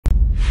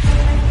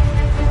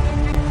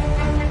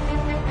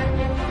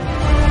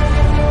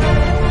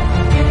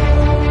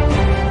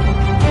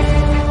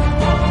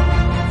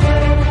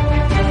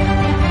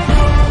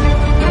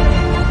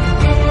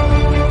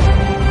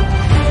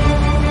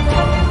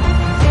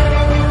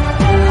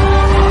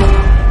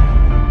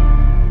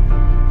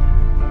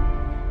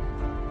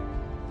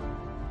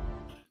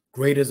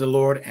Great is the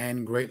Lord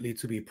and greatly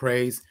to be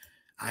praised.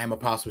 I am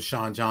Apostle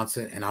Shaun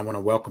Johnson, and I want to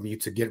welcome you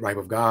to Get Right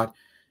with God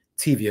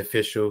TV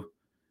official.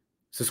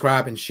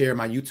 Subscribe and share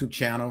my YouTube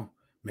channel.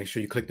 Make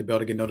sure you click the bell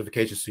to get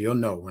notifications so you'll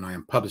know when I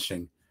am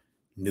publishing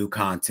new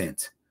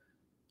content.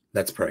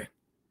 Let's pray.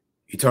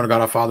 Eternal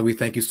God, our Father, we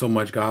thank you so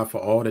much, God, for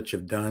all that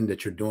you've done,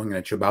 that you're doing, and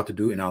that you're about to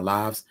do in our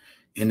lives,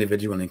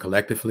 individually and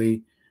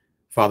collectively.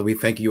 Father, we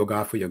thank you, oh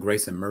God, for your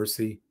grace and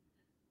mercy.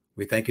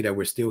 We thank you that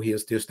we're still here,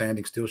 still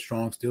standing, still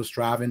strong, still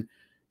striving,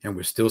 and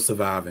we're still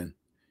surviving.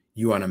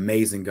 You are an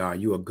amazing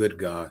God. You are a good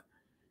God,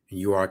 and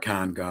you are a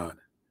kind God.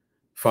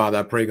 Father,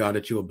 I pray, God,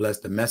 that you will bless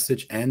the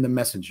message and the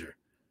messenger.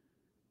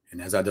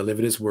 And as I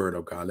deliver this word,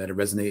 oh God, let it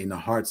resonate in the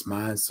hearts,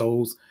 minds,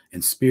 souls,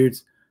 and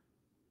spirits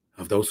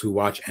of those who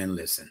watch and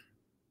listen.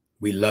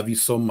 We love you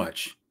so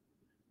much,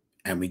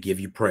 and we give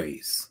you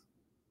praise.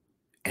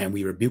 And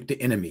we rebuke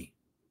the enemy,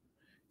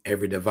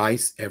 every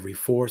device, every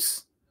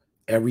force,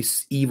 every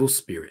evil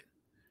spirit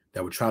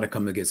that would try to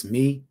come against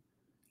me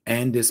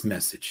and this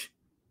message.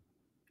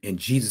 In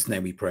Jesus'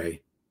 name we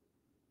pray.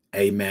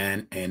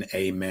 Amen and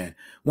amen.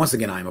 Once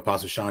again, I am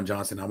Apostle Shaun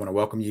Johnson. I want to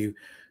welcome you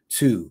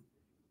to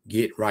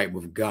Get Right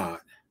with God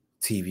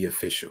TV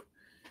official.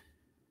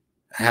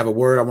 I have a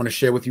word I want to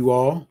share with you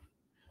all.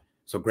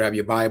 So grab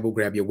your Bible,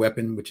 grab your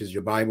weapon, which is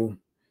your Bible. And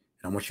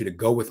I want you to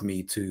go with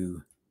me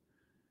to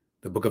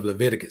the book of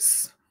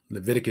Leviticus.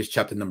 Leviticus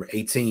chapter number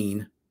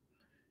 18.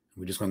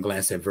 We're just going to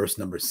glance at verse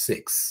number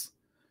 6.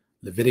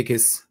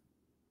 Leviticus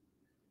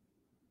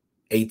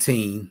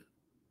 18,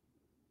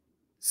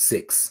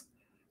 6.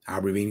 I'll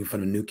be reading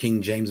from the New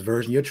King James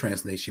Version. Your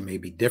translation may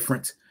be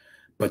different,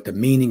 but the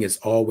meaning is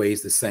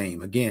always the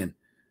same. Again,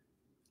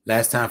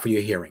 last time for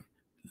your hearing.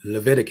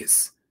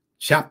 Leviticus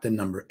chapter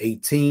number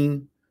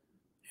 18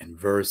 and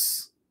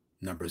verse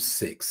number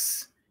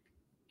 6.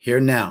 Hear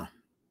now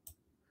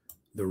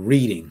the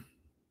reading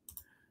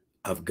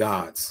of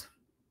God's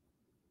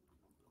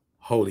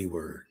holy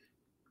word.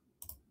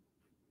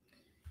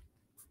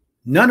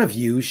 None of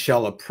you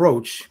shall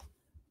approach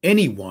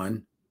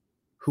anyone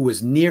who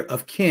is near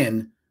of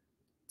kin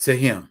to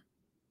him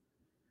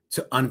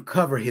to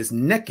uncover his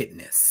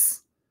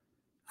nakedness.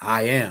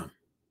 I am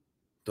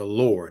the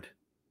Lord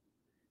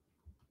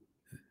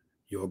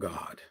your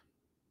God.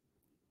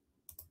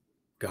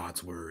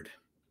 God's word.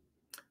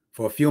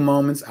 For a few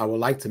moments, I would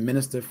like to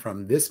minister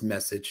from this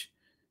message,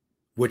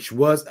 which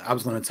was, I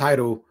was going to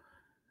title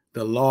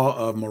The Law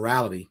of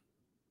Morality,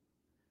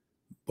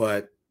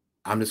 but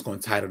I'm just going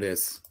to title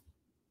this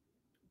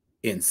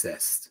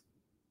Incest.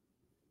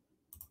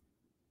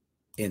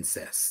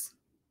 Incest.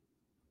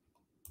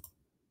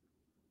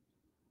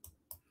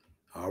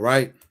 All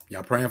right.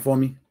 Y'all praying for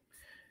me?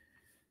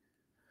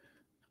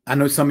 I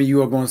know some of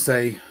you are going to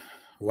say,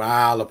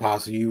 wow,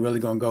 Apostle, you really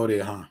going to go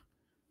there, huh?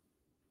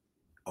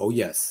 Oh,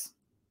 yes.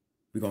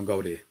 We're going to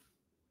go there.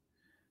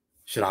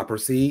 Should I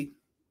proceed?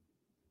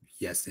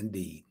 Yes,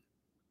 indeed.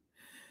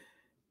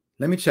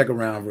 Let me check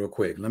around real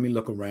quick. Let me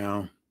look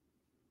around.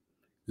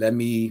 Let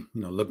me,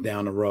 look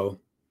down the row.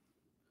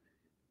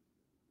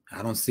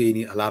 I don't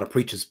see a lot of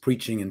preachers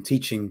preaching and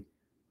teaching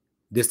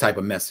this type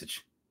of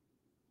message,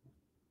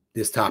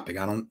 this topic.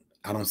 I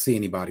don't see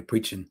anybody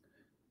preaching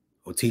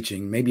or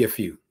teaching, maybe a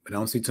few, but I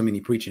don't see too many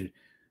preaching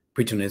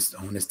this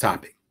on this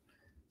topic.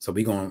 So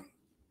we're gonna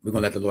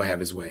let the Lord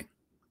have his way.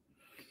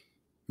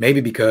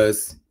 Maybe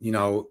because,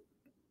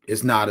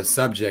 it's not a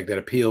subject that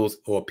appeals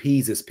or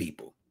appeases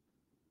people.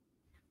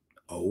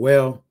 Oh,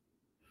 well,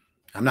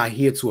 I'm not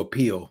here to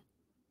appeal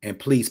and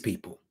please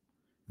people.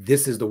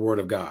 This is the word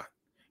of God.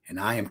 And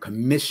I am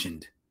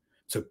commissioned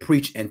to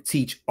preach and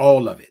teach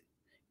all of it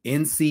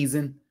in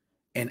season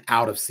and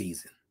out of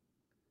season.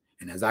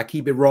 And as I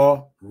keep it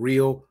raw,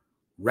 real,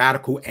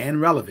 radical, and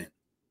relevant,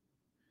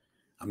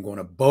 I'm going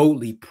to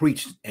boldly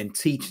preach and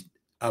teach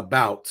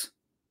about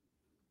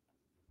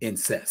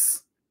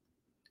incest.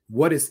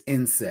 What is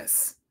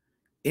incest?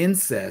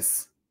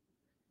 Incest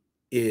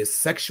is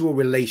sexual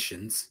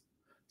relations,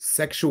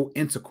 sexual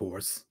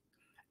intercourse,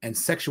 and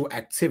sexual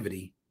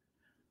activity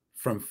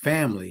from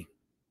family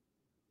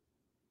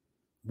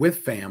with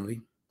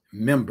family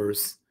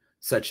members,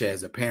 such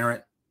as a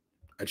parent,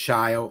 a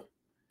child,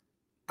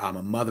 a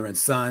mother and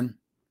son,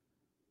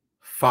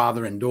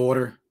 father and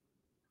daughter,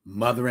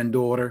 mother and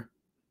daughter,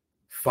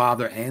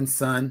 father and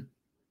son,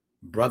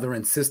 brother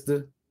and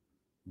sister,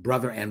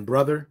 brother and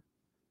brother,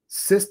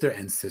 sister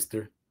and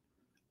sister,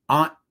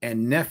 aunt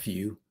and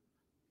nephew,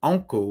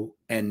 uncle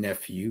and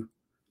nephew,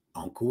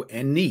 uncle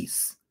and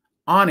niece,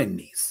 aunt and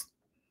niece,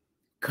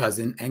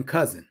 cousin and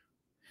cousin.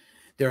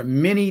 There are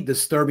many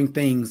disturbing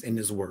things in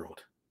this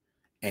world,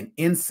 and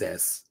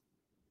incest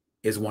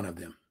is one of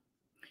them.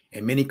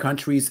 In many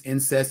countries,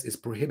 incest is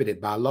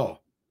prohibited by law.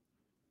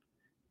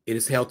 It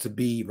is held to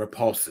be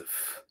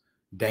repulsive,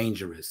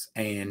 dangerous,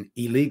 and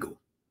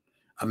illegal.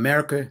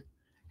 America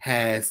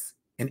has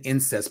an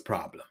incest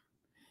problem.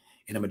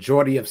 In a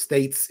majority of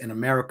states in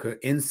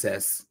America,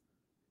 incest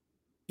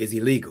is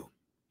illegal.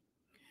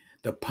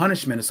 The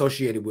punishment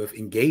associated with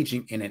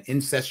engaging in an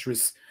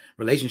incestuous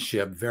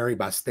relationship vary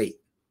by state.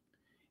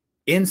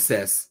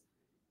 Incest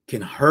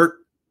can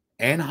hurt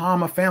and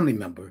harm a family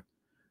member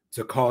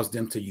to cause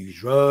them to use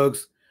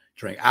drugs,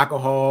 drink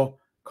alcohol,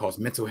 cause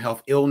mental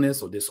health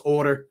illness or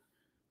disorder,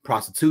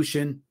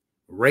 prostitution,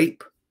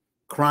 rape,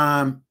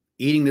 crime,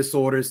 eating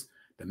disorders,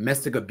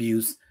 domestic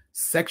abuse,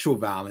 sexual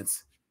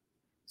violence,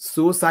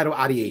 suicidal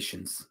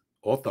ideations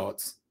or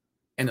thoughts,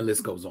 and the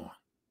list goes on.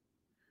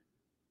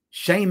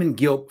 Shame and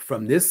guilt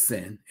from this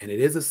sin, and it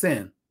is a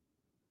sin,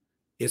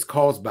 is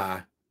caused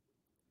by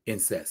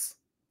incest.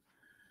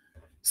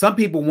 Some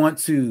people want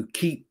to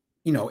keep,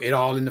 it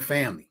all in the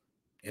family.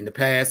 In the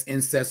past,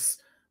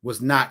 incest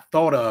was not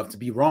thought of to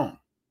be wrong.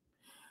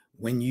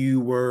 When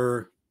you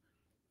were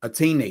a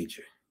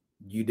teenager,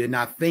 you did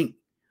not think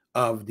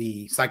of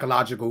the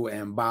psychological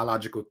and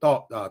biological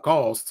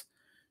costs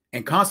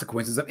and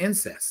consequences of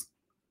incest.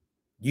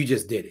 You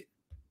just did it.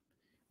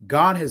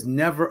 God has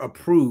never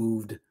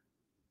approved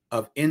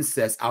of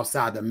incest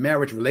outside the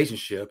marriage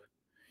relationship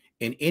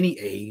in any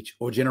age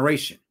or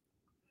generation.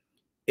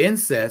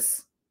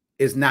 Incest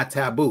is not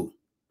taboo.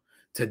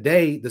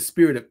 Today, the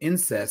spirit of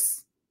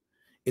incest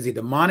is a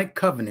demonic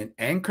covenant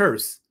and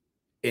curse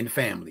in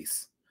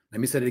families.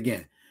 Let me say it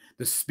again.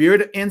 The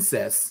spirit of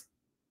incest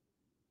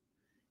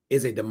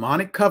is a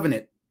demonic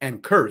covenant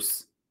and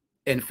curse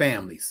in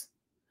families.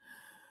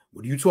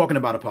 What are you talking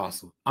about,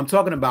 Apostle? I'm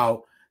talking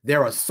about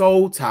there are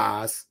soul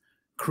ties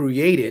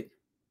created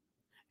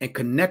and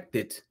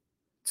connected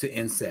to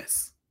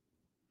incest.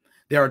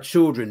 There are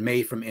children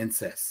made from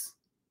incest.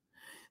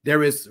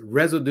 There is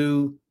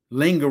residue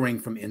lingering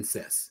from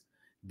incest.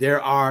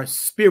 There are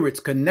spirits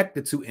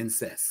connected to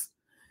incest.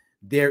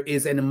 There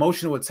is an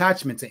emotional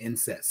attachment to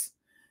incest.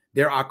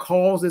 There are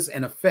causes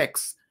and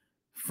effects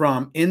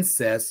from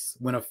incest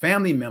when a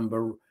family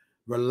member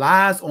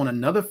relies on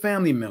another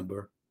family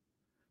member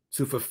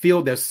to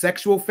fulfill their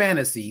sexual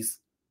fantasies,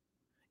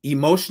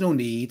 emotional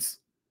needs,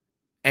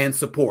 and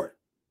support.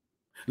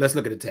 Let's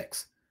look at the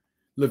text.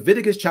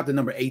 Leviticus chapter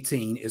number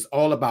 18 is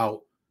all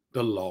about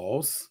the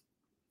laws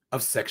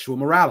of sexual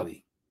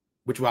morality,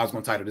 which is what I was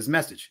going to title this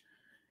message.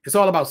 It's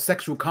all about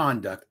sexual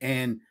conduct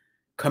and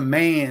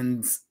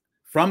commands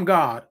from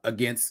God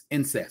against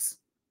incest.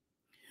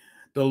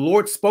 The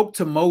Lord spoke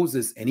to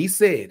Moses and he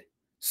said,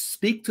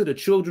 "Speak to the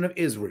children of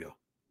Israel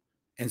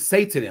and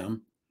say to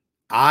them,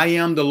 I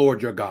am the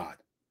Lord your God.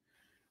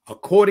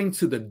 According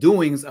to the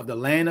doings of the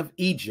land of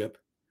Egypt,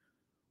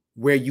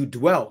 where you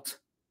dwelt,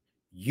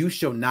 you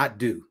shall not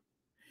do.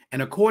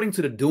 And according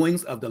to the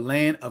doings of the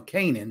land of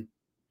Canaan,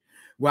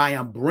 where I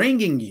am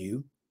bringing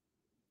you,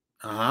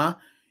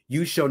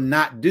 you shall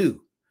not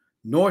do,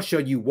 nor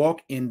shall you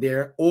walk in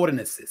their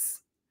ordinances.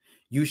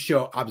 You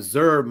shall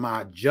observe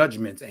my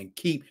judgments and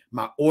keep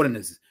my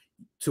ordinances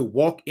to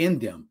walk in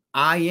them.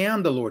 I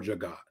am the Lord your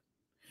God.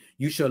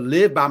 You shall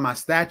live by my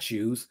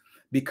statutes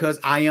because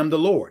I am the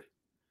Lord."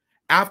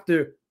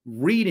 After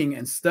reading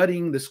and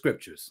studying the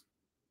scriptures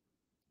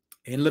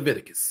in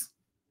Leviticus,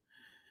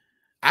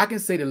 I can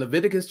say that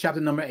Leviticus chapter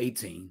number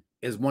 18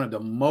 is one of the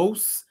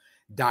most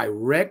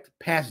direct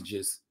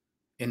passages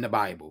in the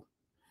Bible.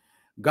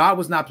 God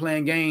was not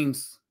playing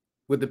games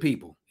with the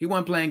people. He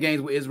wasn't playing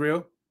games with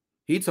Israel.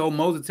 He told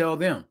Moses to tell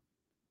them.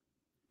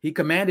 He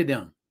commanded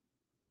them,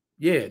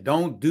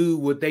 don't do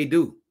what they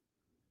do.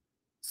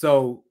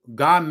 So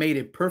God made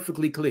it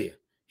perfectly clear.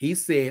 He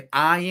said,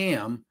 I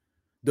am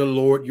the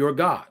Lord your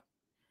God.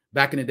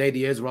 Back in the day,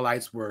 the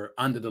Israelites were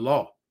under the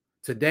law.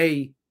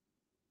 Today,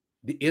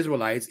 the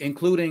Israelites,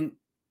 including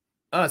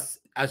us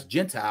as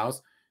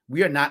Gentiles,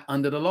 we are not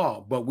under the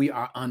law, but we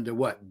are under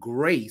what?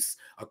 Grace,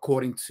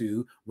 according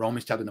to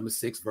Romans chapter number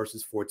 6,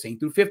 verses 14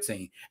 through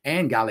 15,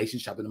 and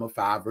Galatians chapter number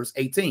 5, verse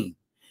 18.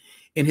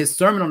 In his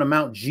Sermon on the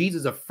Mount,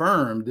 Jesus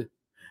affirmed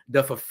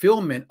the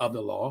fulfillment of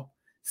the law,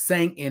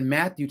 saying in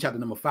Matthew chapter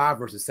number 5,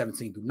 verses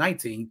 17 through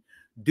 19,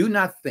 "Do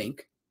not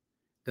think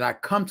that I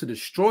come to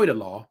destroy the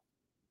law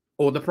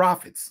or the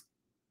prophets.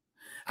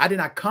 I did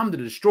not come to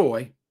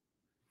destroy,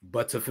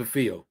 but to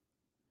fulfill."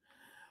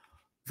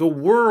 The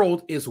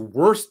world is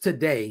worse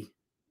today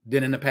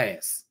than in the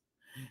past.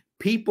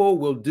 People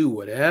will do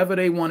whatever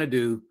they want to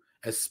do,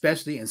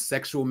 especially in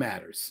sexual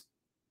matters.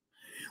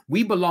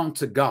 We belong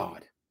to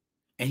God,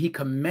 and he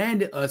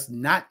commanded us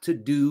not to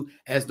do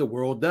as the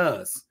world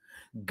does.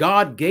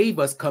 God gave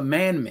us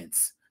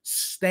commandments,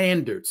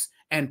 standards,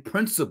 and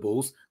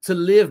principles to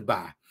live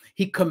by.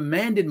 He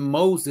commanded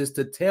Moses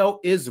to tell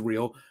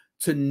Israel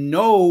to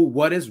know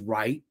what is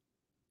right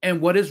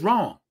and what is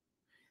wrong.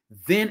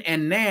 Then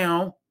and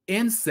now,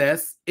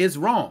 incest is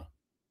wrong.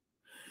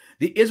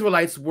 The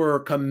Israelites were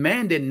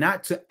commanded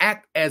not to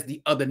act as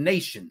the other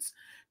nations.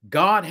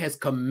 God has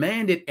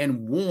commanded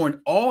and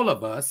warned all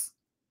of us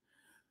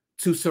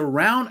to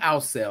surround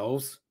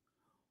ourselves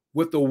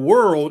with the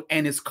world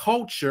and its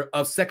culture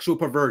of sexual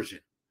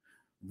perversion.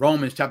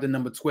 Romans chapter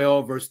number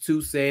 12, verse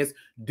 2 says,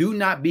 "Do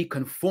not be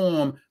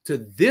conformed to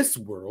this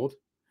world,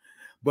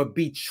 but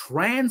be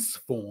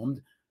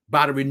transformed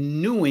by the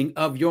renewing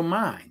of your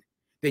mind,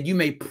 that you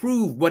may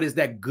prove what is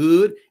that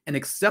good and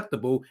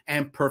acceptable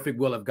and perfect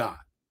will of God."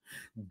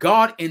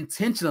 God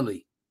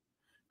intentionally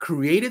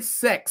created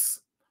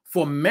sex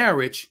for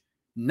marriage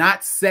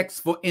not sex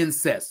for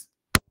incest.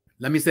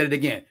 Let me say it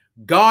again.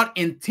 God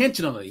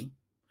intentionally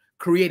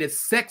created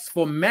sex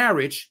for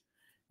marriage,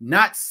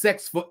 not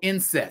sex for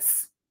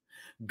incest.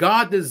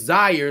 God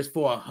desires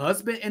for a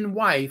husband and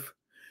wife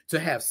to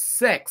have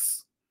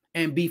sex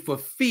and be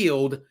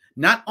fulfilled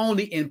not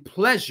only in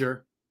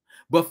pleasure,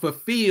 but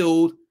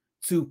fulfilled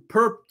to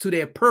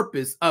their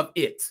purpose of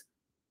it.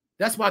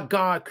 That's why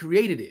God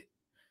created it.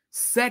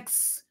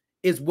 Sex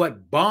is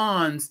what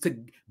bonds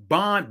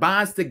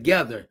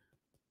together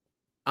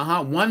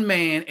one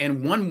man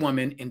and one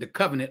woman in the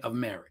covenant of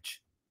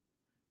marriage.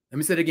 Let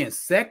me say it again.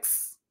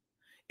 Sex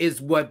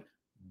is what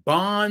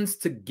bonds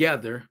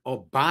together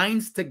or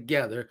binds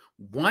together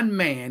one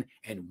man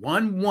and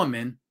one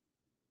woman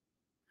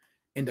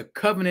in the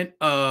covenant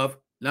of,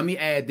 let me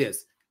add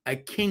this, a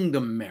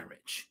kingdom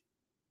marriage.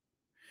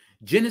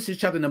 Genesis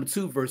chapter number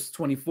 2, verse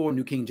 24,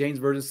 New King James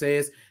Version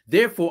says,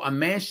 therefore a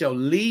man shall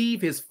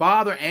leave his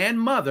father and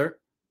mother.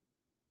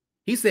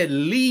 He said,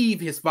 leave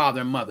his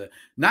father and mother,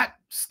 not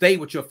stay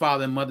with your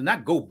father and mother,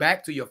 not go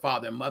back to your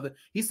father and mother.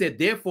 He said,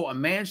 therefore a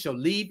man shall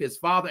leave his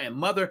father and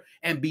mother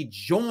and be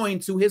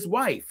joined to his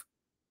wife,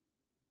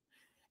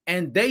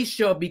 and they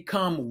shall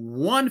become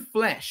one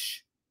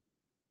flesh.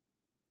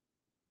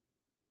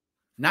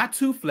 Not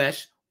two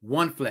flesh,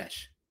 one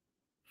flesh.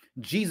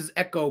 Jesus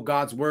echoed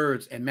God's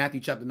words in Matthew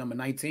chapter number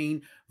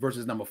 19,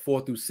 verses number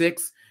 4 through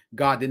 6.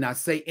 God did not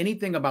say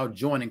anything about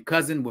joining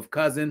cousin with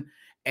cousin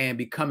and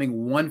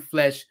becoming one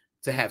flesh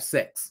to have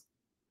sex.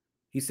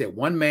 He said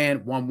one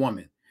man, one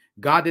woman.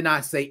 God did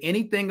not say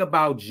anything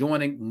about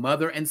joining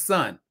mother and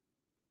son,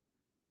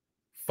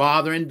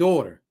 father and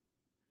daughter,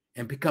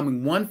 and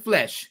becoming one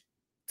flesh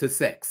to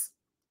sex.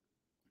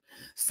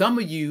 Some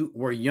of you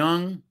were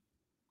young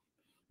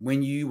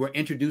when you were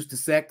introduced to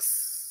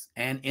sex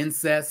and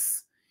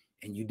incest,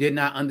 and you did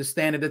not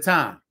understand at the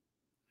time.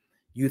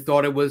 You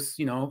thought it was,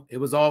 it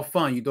was all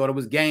fun. You thought it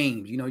was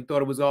games. You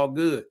thought it was all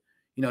good,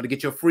 to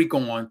get your freak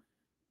on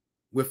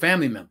with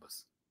family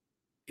members.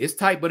 It's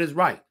tight, but it's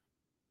right.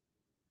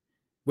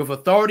 With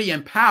authority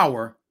and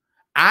power,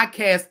 I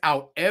cast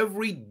out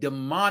every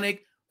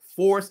demonic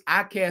force.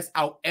 I cast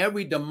out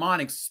every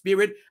demonic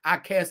spirit. I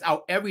cast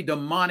out every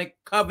demonic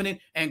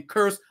covenant and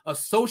curse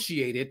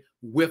associated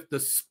with the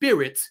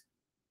spirit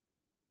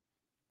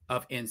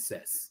of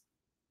incest.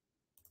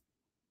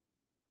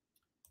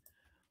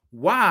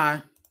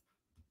 Why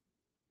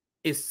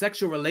is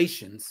sexual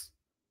relations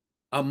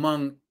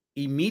among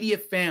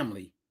immediate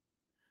family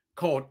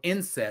called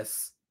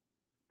incest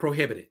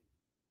prohibited?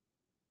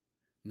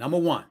 Number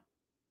one,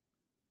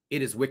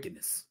 it is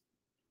wickedness.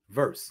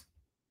 Verse,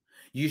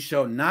 you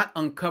shall not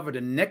uncover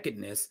the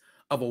nakedness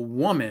of a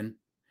woman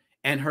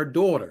and her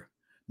daughter,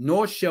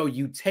 nor shall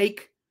you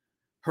take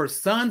her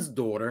son's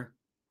daughter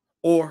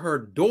or her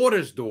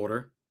daughter's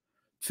daughter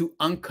to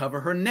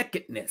uncover her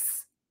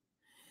nakedness.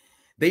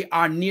 They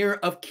are near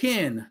of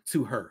kin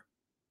to her.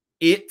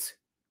 It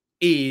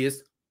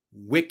is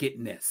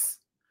wickedness.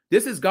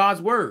 This is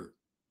God's word.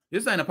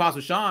 This ain't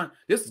Apostle Shaun.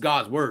 This is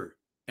God's word.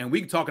 And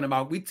we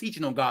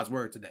teaching on God's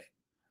word today.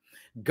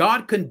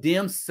 God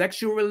condemns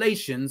sexual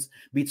relations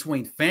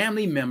between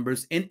family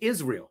members in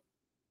Israel.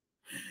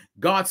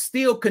 God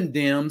still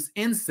condemns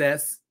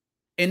incest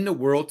in the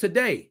world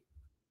today.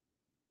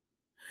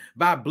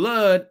 By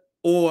blood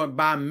or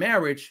by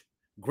marriage,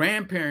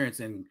 grandparents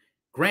and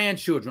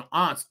grandchildren,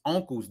 aunts,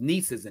 uncles,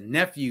 nieces, and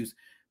nephews,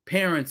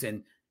 parents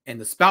and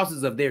the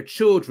spouses of their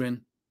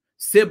children,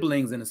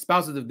 siblings and the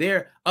spouses of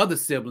their other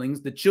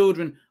siblings, the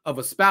children of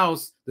a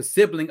spouse, the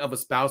sibling of a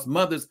spouse,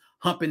 mothers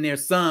humping their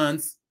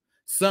sons,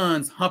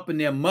 sons humping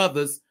their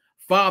mothers,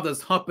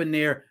 fathers humping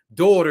their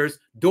daughters,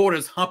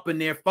 daughters humping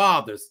their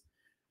fathers,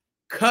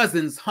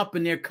 cousins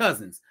humping their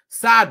cousins.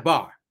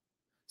 Sidebar,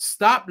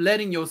 stop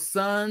letting your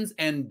sons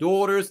and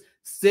daughters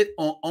sit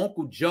on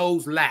Uncle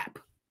Joe's lap.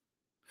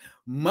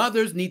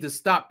 Mothers need to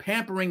stop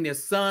pampering their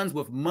sons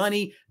with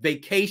money,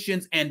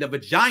 vacations, and a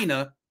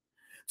vagina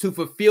to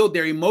fulfill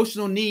their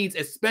emotional needs,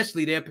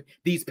 especially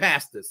these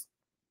pastors.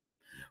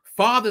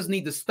 Fathers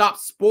need to stop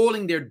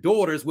spoiling their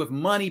daughters with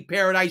money,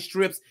 paradise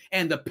trips,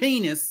 and the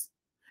penis,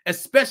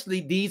 especially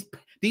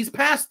these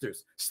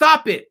pastors.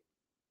 Stop it.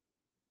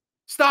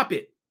 Stop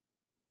it.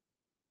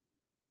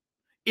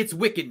 It's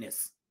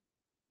wickedness.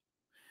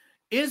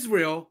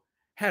 Israel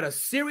had a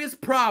serious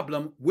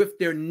problem with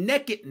their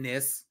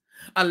nakedness,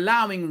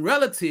 allowing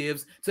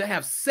relatives to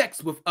have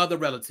sex with other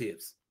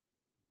relatives.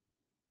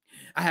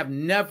 I have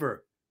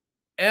never,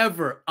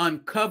 ever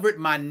uncovered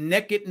my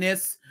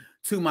nakedness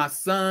to my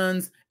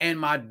sons and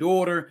my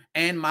daughter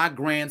and my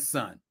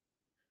grandson.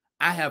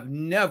 I have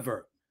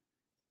never,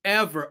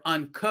 ever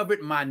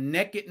uncovered my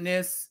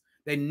nakedness.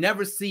 They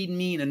never seen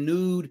me in a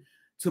nude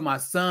to my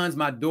sons,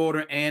 my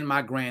daughter, and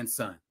my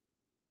grandson.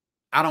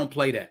 I don't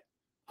play that.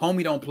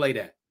 Homie don't play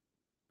that.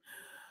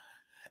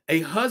 A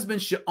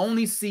husband should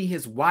only see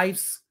his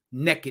wife's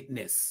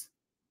nakedness.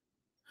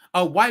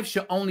 A wife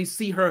should only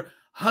see her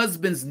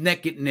husband's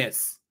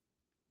nakedness.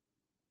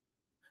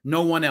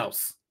 No one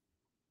else.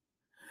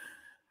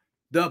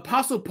 The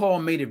Apostle Paul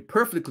made it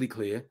perfectly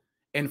clear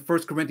in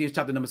 1 Corinthians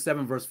chapter number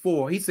 7, verse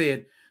 4, he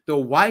said, the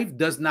wife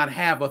does not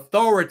have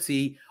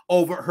authority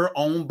over her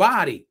own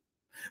body,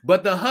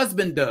 but the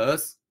husband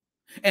does.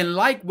 And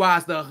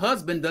likewise, the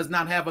husband does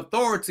not have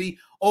authority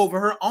over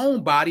her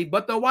own body,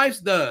 but the wife's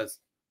does.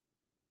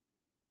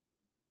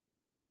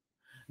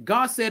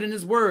 God said in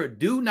his word,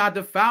 do not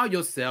defile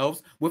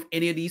yourselves with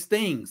any of these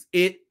things.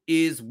 It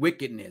is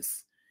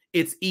wickedness.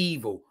 It's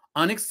evil,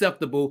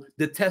 unacceptable,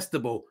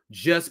 detestable,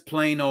 just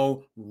plain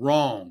old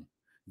wrong.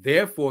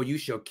 Therefore, you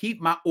shall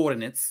keep my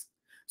ordinance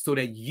so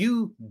that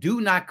you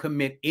do not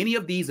commit any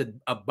of these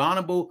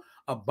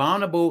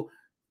abominable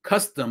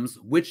customs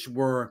which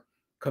were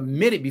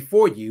committed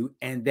before you,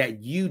 and that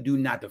you do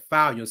not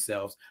defile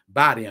yourselves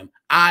by them.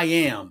 I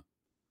am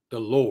the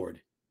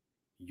Lord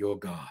your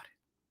God.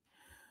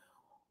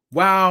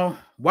 Wow.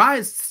 Why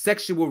is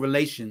sexual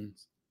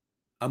relations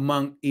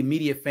among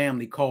immediate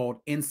family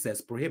called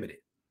incest prohibited?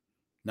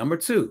 Number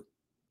 2,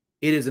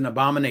 it is an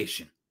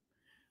abomination.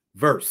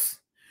 Verse,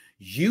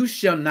 you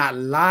shall not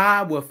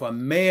lie with a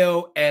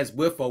male as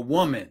with a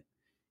woman.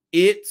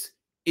 It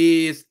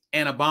is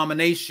an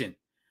abomination.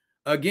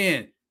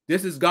 Again,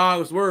 this is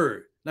God's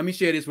word. Let me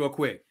share this real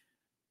quick.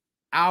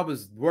 I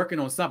was working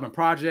on something,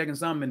 project and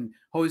something, and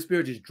Holy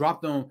Spirit just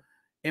dropped on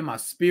in my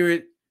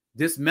spirit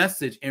this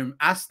message, and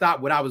I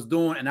stopped what I was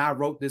doing and I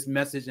wrote this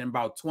message in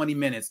about 20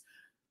 minutes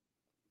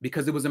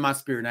because it was in my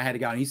spirit, and I had to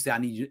go out, and he said, I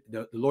need you,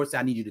 the Lord said,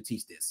 I need you to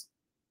teach this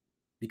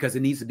because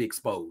it needs to be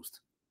exposed.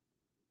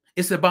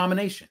 It's an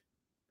abomination.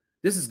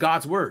 This is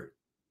God's word.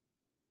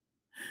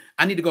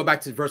 I need to go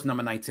back to verse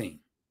number 19.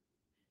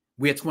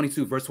 We're at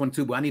 22, verse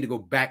 22, but I need to go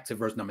back to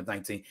verse number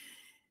 19.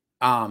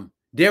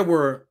 There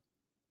were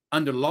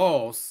under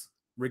laws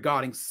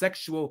regarding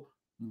sexual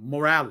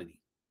morality.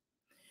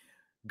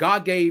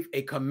 God gave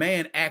a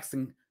command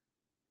asking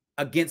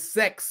against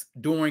sex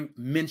during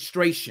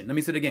menstruation. Let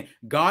me say it again.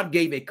 God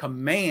gave a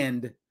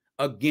command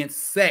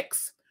against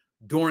sex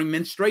during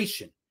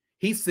menstruation.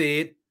 He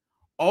said,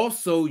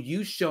 also,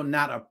 you shall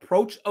not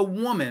approach a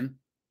woman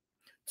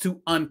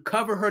to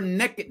uncover her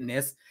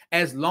nakedness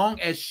as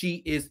long as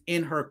she is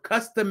in her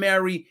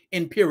customary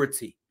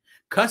impurity.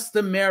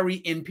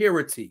 Customary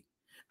impurity.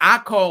 I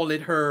call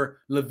it her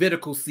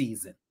Levitical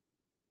season.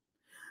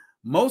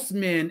 Most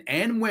men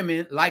and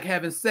women like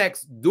having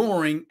sex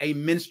during a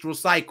menstrual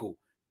cycle.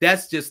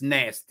 That's just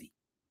nasty.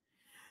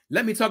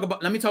 Let me talk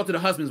to the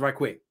husbands right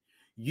quick.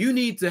 You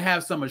need to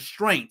have some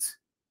restraint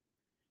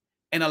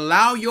and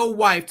allow your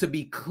wife to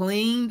be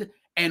cleaned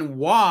and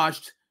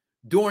washed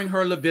during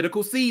her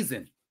Levitical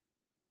season.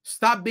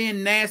 Stop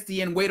being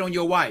nasty and wait on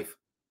your wife.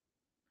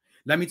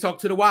 Let me talk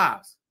to the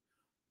wives.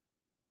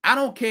 I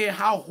don't care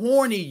how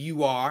horny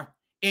you are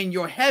in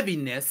your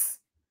heaviness.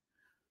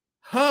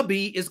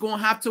 Hubby is going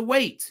to have to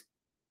wait.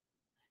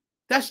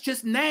 That's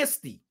just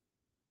nasty.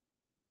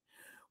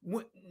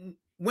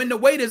 When the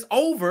wait is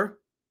over,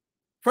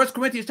 1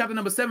 Corinthians chapter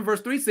number 7,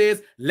 verse 3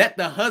 says, let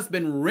the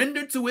husband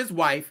render to his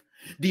wife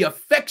the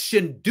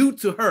affection due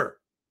to her,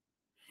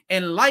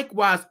 and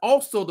likewise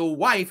also the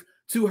wife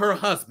to her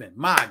husband.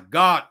 My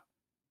God.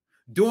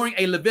 During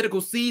a Levitical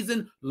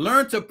season,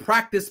 learn to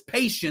practice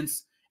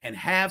patience and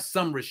have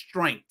some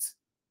restraint.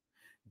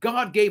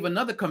 God gave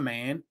another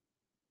command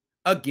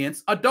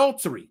against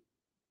adultery.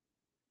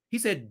 He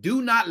said,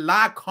 do not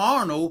lie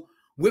carnal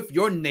with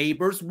your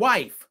neighbor's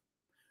wife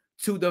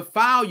to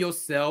defile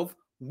yourself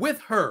with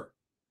her.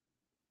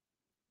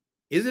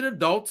 Is it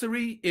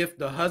adultery if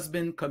the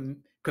husband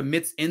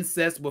commits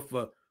incest with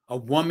a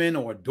woman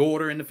or a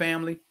daughter in the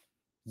family?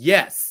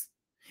 Yes.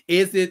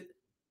 Let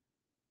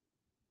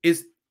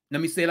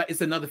me say, like,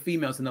 it's another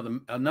female, it's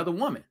another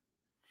woman.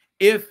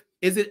 Is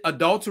it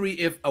adultery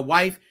if a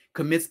wife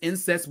commits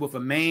incest with a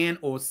man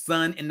or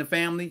son in the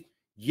family?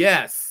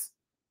 Yes.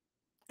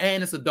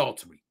 And it's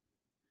adultery.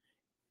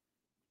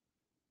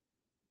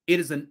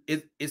 It's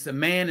a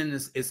man and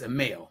it's a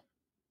male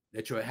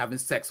that you're having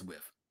sex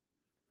with.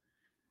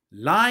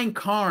 Lying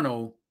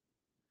carnal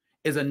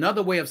is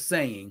another way of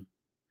saying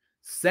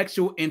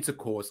sexual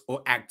intercourse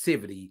or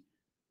activity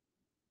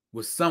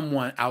with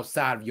someone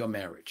outside of your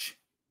marriage,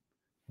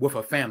 with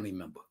a family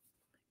member.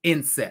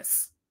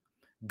 Incest.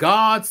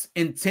 God's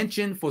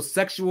intention for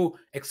sexual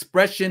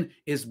expression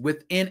is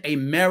within a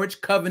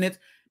marriage covenant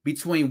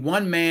between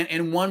one man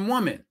and one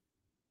woman.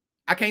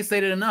 I can't say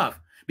that enough,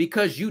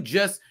 because you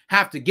just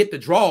have to get the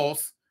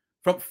draws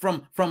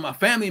from a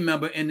family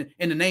member in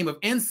the name of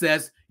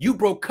incest. You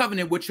broke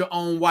covenant with your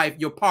own wife,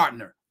 your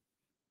partner.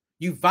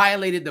 You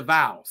violated the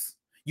vows.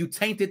 You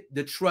tainted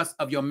the trust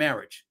of your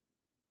marriage,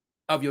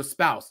 of your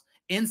spouse.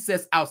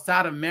 Incest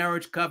outside of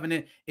marriage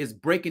covenant is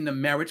breaking the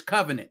marriage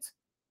covenant.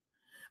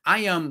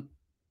 I'm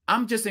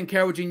just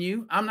encouraging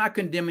you. I'm not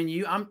condemning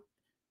you.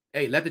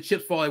 Hey, let the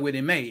chips fall where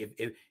they may.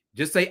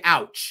 Just say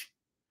ouch.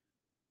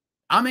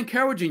 I'm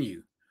encouraging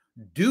you.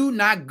 Do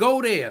not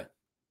go there.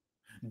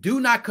 Do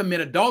not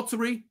commit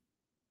adultery.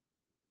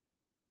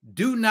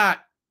 Do not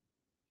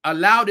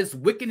allow this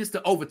wickedness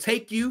to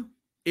overtake you.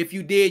 If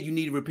you did, you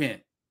need to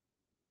repent.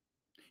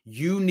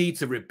 You need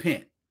to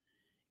repent.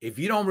 If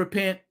you don't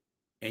repent,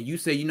 and you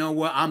say, you know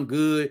what, I'm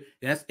good,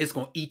 it's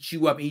going to eat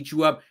you up, and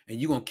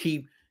you're going to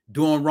keep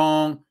doing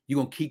wrong. You're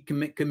going to keep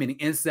committing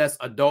incest,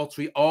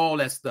 adultery, all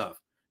that stuff.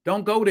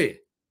 Don't go there.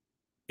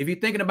 If you're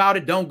thinking about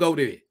it, don't go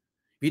there. If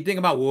you think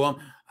about, well,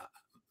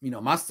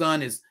 my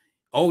son is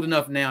old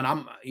enough now, and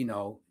I'm,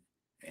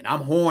 and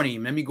I'm horny.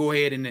 Let me go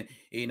ahead and,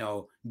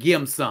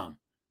 give him some.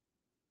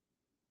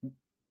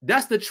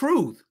 That's the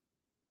truth.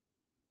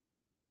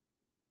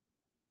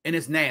 And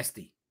it's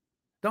nasty.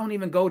 Don't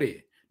even go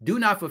there. Do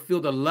not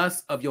fulfill the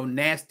lust of your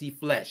nasty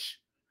flesh.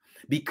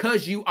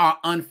 Because you are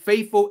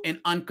unfaithful and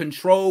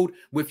uncontrolled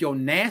with your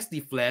nasty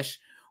flesh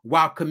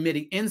while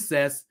committing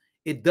incest,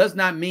 it does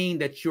not mean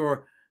that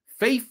your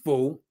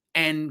faithful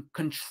and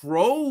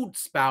controlled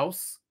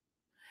spouse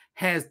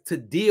has to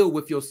deal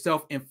with your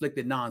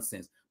self-inflicted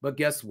nonsense. But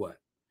guess what?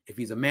 If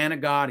he's a man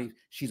of God,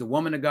 she's a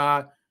woman of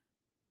God,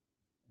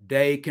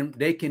 they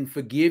can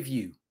forgive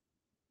you.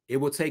 It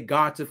will take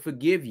God to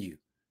forgive you.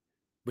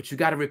 But you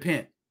got to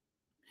repent.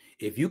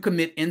 If you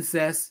commit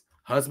incest,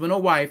 husband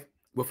or wife,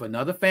 with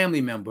another family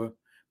member,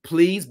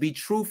 please be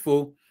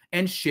truthful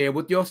and share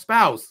with your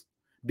spouse.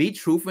 Be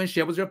truthful and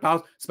share with your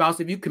spouse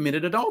if you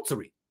committed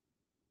adultery.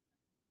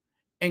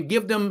 And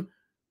give them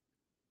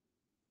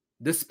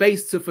the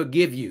space to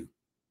forgive you.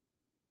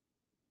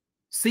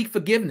 Seek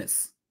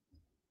forgiveness.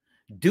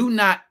 Do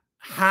not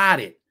hide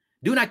it.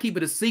 Do not keep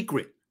it a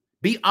secret.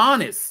 Be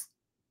honest.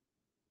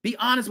 Be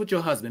honest with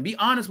your husband. Be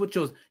honest with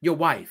your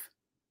wife.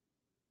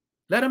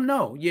 Let them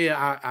know.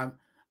 Yeah,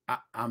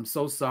 I'm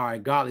so sorry.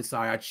 Godly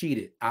sorry. I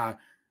cheated. I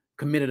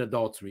committed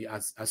adultery. I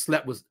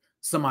slept with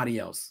somebody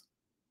else.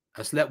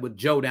 I slept with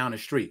Joe down the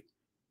street.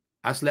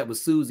 I slept with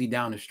Susie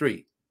down the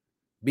street.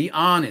 Be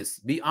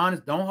honest. Be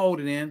honest. Don't hold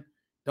it in.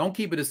 Don't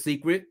keep it a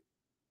secret.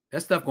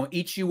 That stuff going to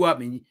eat you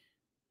up, and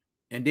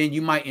then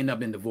you might end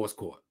up in divorce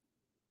court.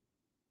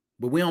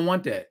 But we don't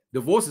want that.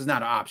 Divorce is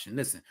not an option.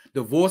 Listen,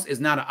 divorce is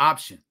not an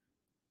option.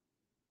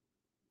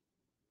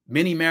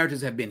 Many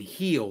marriages have been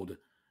healed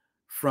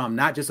from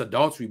not just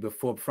adultery, but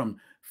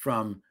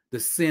from the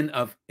sin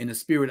in the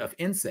spirit of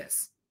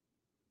incest.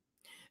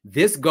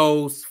 This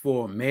goes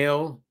for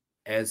male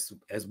as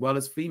well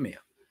as female,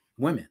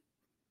 women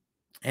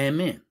and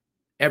men,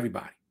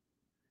 everybody.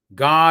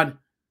 God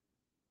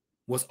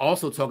was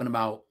also talking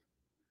about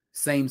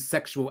same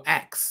sexual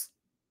acts.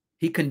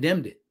 He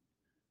condemned it.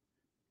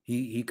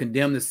 He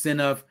condemned the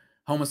sin of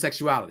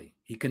homosexuality.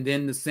 He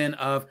condemned the sin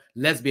of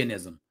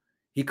lesbianism.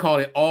 He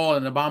called it all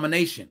an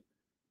abomination.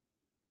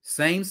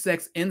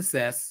 Same-sex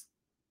incest,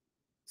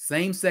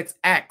 same-sex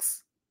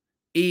acts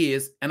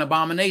is an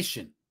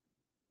abomination.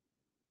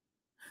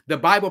 The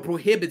Bible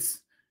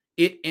prohibits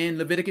it in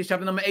Leviticus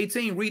chapter number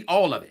 18. Read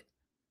all of it.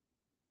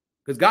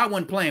 Because God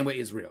wasn't playing with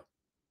Israel.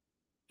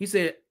 He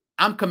said,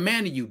 I'm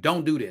commanding you,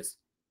 don't do this.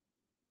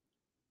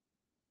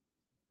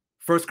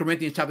 1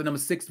 Corinthians chapter number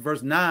 6,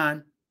 verse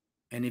 9,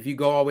 and if you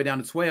go all the way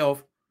down to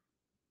 12,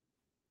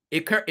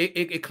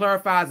 it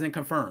clarifies and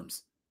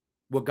confirms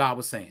what God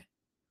was saying.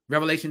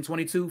 Revelation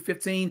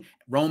 22:15,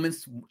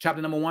 Romans chapter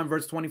number 1,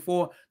 verse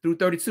 24 through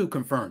 32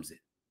 confirms it.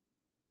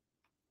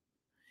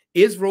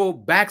 Israel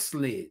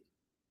backslid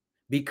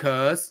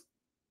because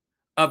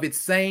of its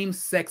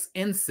same-sex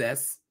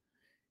incest,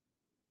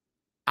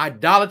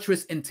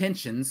 idolatrous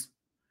intentions,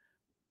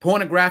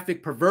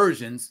 pornographic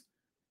perversions,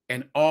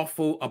 and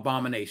awful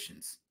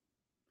abominations.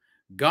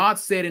 God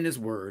said in his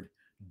word,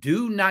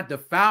 do not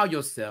defile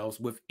yourselves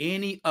with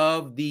any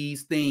of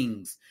these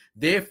things.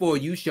 Therefore,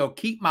 you shall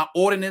keep my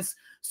ordinance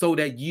so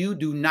that you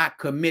do not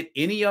commit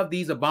any of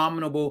these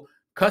abominable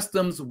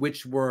customs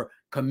which were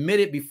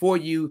committed before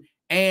you,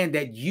 and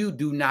that you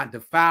do not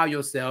defile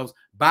yourselves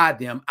by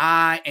them.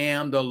 I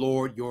am the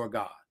Lord your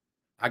God.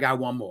 I got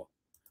one more.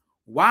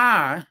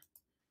 Why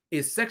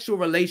is sexual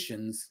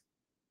relations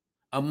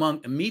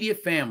among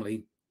immediate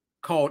family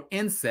called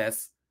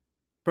incest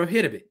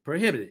prohibited?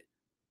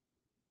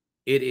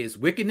 It is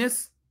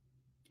wickedness,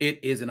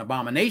 it is an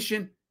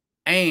abomination,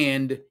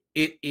 and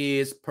it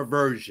is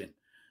perversion.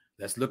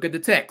 Let's look at the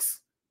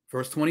text.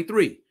 Verse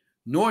 23.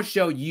 Nor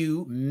shall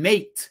you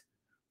mate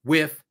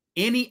with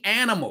any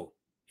animal.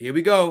 Here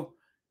we go.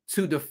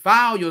 To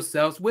defile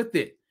yourselves with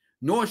it.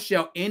 Nor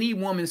shall any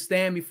woman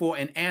stand before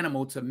an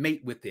animal to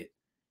mate with it.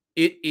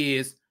 It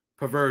is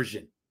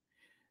perversion.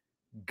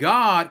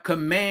 God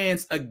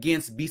commands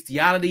against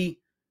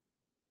bestiality,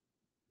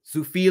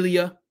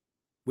 zoophilia,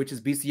 which is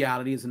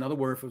bestiality, is another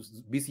word for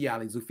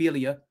bestiality,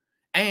 zoophilia,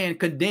 and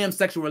condemns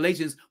sexual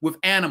relations with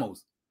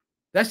animals.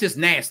 That's just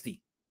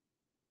nasty.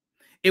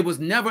 It was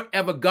never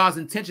ever God's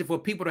intention for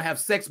people to have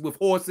sex with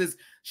horses,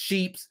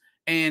 sheep,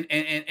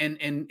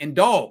 and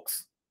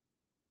dogs.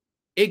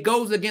 It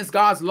goes against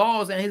God's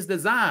laws and his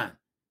design.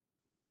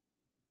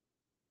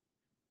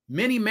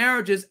 Many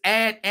marriages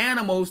add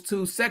animals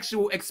to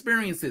sexual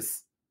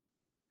experiences.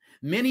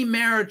 Many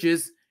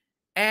marriages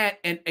add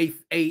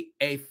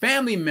a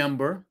family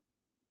member,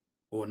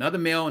 or another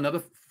male,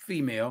 another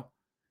female,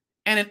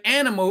 and an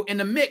animal in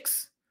the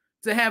mix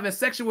to have a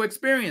sexual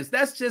experience.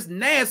 That's just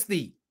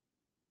nasty.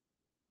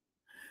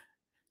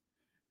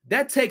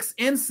 That takes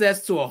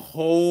incest to a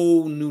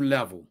whole new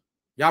level.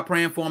 Y'all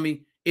praying for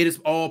me? It is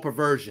all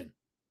perversion.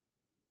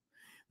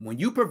 When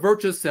you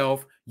pervert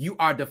yourself, you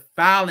are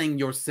defiling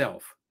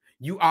yourself.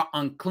 You are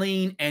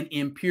unclean and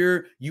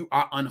impure. You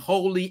are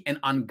unholy and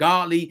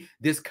ungodly.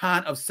 This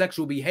kind of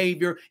sexual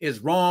behavior is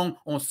wrong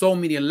on so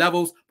many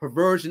levels.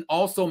 Perversion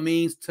also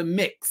means to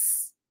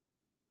mix.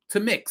 To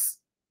mix.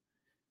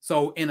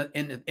 So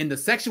in the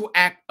sexual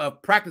act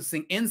of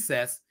practicing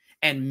incest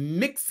and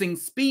mixing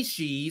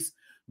species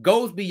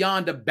goes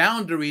beyond the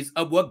boundaries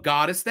of what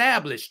God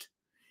established.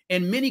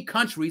 In many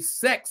countries,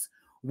 sex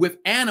with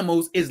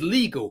animals is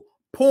legal.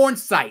 Porn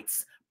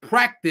sites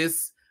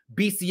practice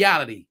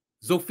bestiality,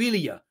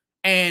 zoophilia,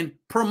 and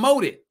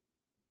promote it.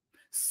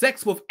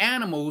 Sex with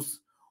animals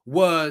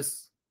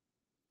was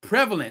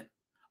prevalent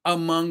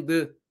among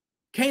the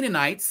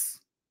Canaanites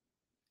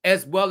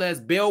as well as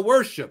Baal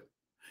worship.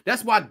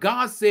 That's why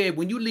God said,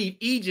 when you leave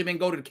Egypt and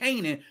go to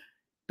Canaan,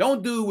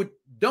 don't do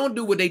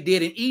what they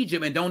did in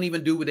Egypt, and don't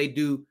even do what they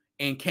do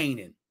in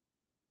Canaan,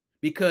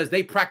 because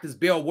they practice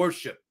Baal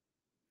worship.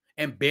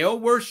 And Baal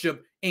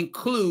worship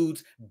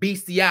includes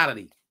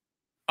bestiality,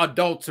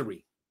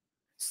 adultery,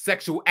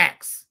 sexual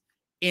acts,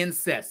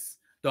 incest,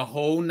 the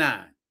whole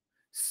nine,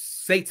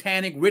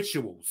 satanic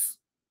rituals,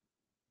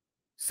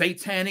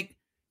 satanic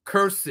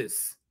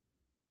curses,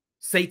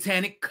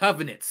 satanic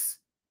covenants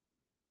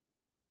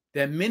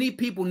that many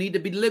people need to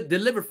be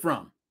delivered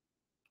from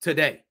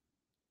today.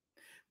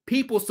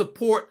 People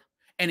support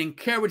and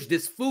encourage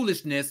this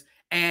foolishness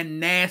and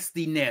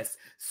nastiness.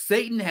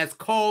 Satan has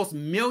caused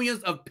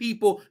millions of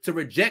people to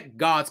reject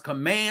God's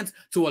commands,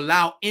 to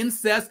allow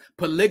incest,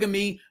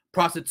 polygamy,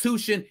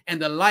 prostitution,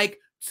 and the like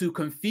to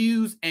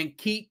confuse and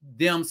keep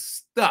them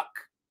stuck.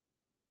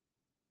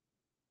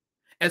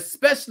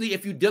 Especially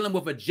if you're dealing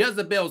with a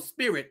Jezebel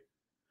spirit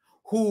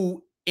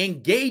who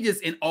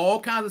engages in all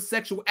kinds of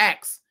sexual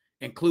acts,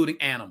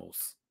 including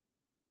animals,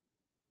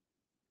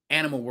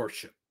 animal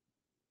worship,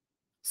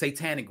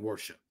 satanic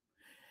worship.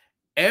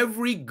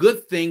 Every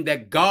good thing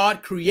that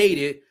God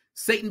created,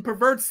 Satan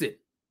perverts it.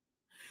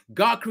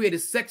 God created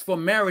sex for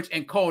marriage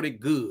and called it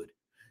good.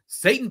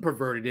 Satan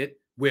perverted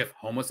it with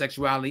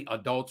homosexuality,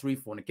 adultery,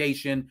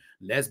 fornication,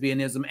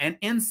 lesbianism, and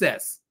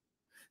incest.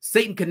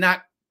 Satan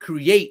cannot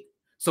create,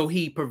 so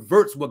he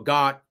perverts what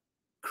God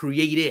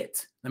created.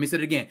 Let me say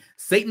it again.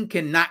 Satan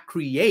cannot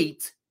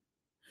create,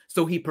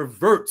 so he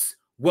perverts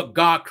what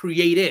God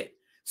created.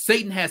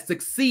 Satan has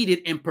succeeded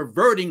in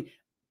perverting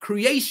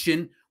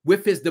creation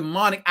with his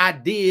demonic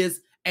ideas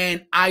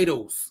and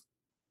idols.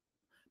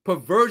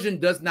 Perversion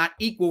does not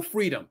equal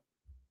freedom.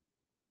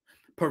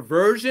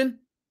 Perversion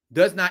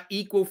does not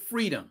equal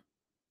freedom.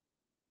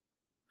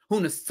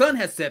 Whom the Son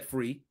has set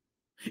free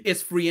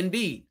is free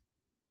indeed.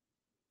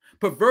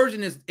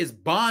 Perversion is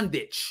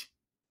bondage,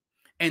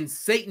 and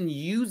Satan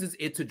uses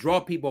it to draw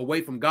people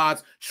away from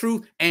God's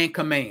truth and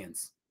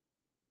commands.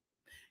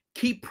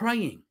 Keep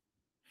praying.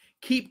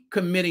 Keep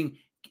committing.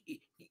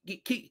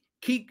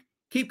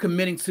 Keep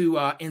committing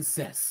to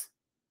incest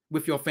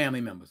with your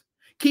family members.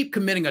 Keep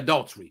committing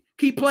adultery.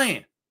 Keep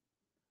playing.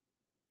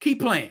 Keep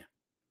playing.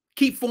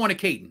 Keep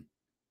fornicating.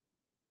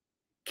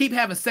 Keep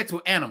having sex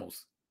with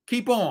animals.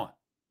 Keep on.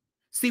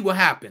 See what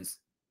happens.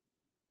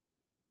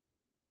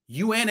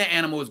 You and that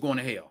animal is going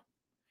to hell.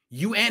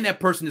 You and that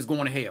person is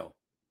going to hell.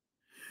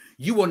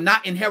 You will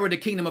not inherit the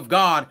kingdom of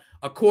God,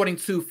 according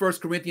to 1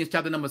 Corinthians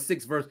chapter number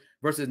 6,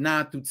 verses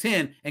 9 through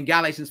 10, and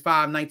Galatians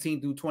 5,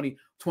 19 through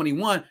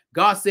 21.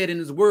 God said in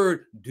his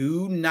word,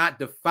 do not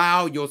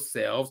defile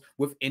yourselves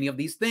with any of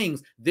these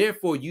things.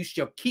 Therefore, you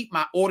shall keep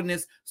my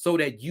ordinance, so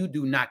that you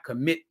do not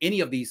commit any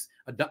of these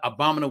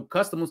abominable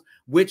customs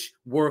which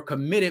were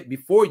committed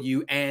before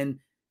you, and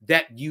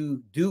that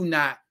you do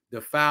not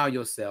defile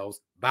yourselves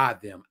by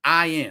them.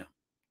 I am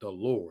the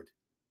Lord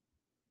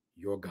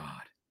your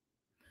God.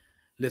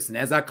 Listen,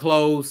 as I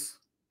close,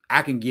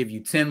 I can give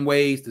you 10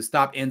 ways to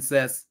stop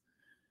incest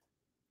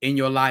in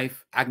your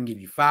life. I can give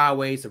you 5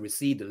 ways to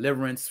receive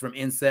deliverance from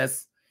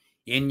incest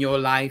in your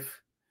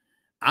life.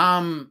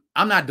 I'm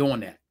not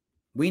doing that.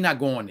 We're not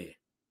going there.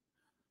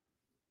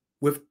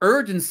 With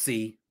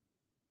urgency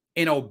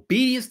and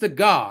obedience to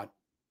God,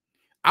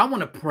 I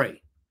want to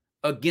pray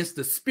against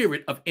the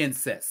spirit of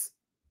incest.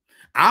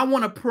 I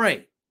want to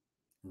pray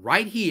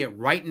right here,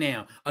 right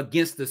now,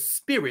 against the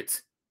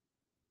spirit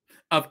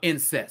of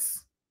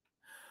incest.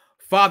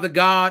 Father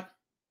God,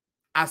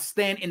 I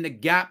stand in the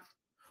gap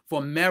for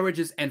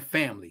marriages and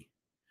family,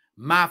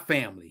 my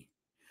family,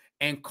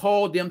 and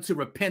call them to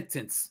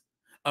repentance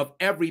of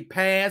every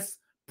past,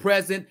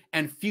 present,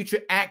 and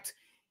future act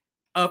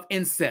of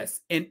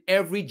incest in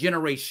every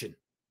generation.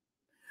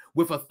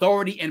 With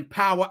authority and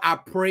power, I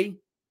pray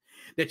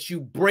that you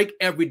break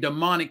every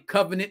demonic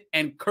covenant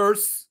and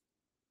curse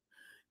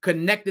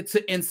connected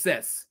to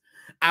incest.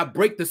 I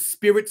break the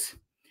spirit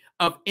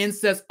of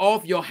incest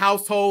off your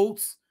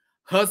households,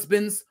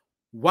 husbands,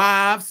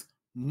 wives,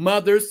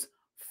 mothers,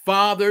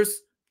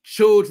 fathers,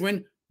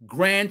 children,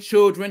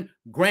 grandchildren,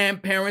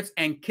 grandparents,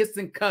 and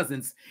kissing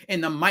cousins. In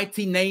the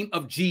mighty name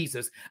of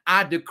Jesus,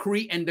 I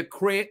decree and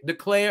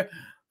declare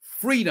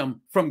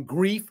freedom from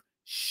grief,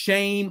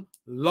 shame,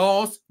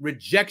 loss,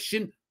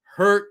 rejection,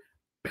 hurt,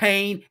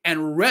 pain,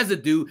 and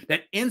residue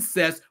that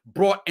incest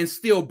brought and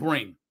still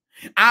bring.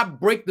 I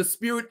break the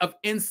spirit of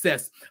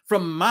incest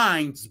from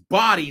minds,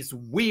 bodies,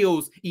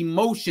 wills,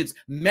 emotions,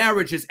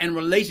 marriages, and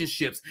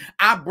relationships.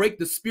 I break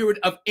the spirit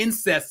of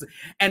incest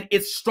and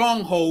its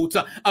strongholds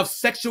of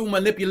sexual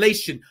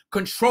manipulation,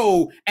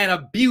 control, and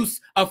abuse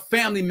of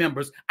family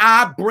members.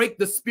 I break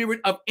the spirit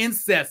of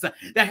incest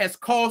that has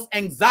caused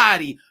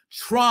anxiety,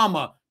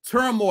 trauma,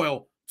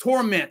 turmoil,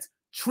 torment,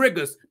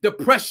 triggers,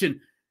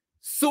 depression,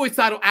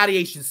 suicidal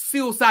ideation,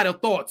 suicidal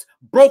thoughts,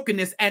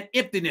 brokenness, and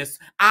emptiness.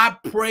 I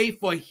pray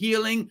for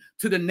healing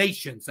to the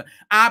nations.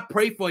 I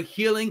pray for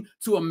healing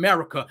to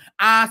America.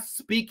 I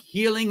speak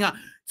healing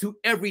to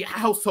every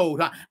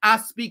household. I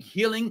speak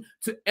healing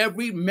to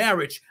every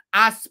marriage.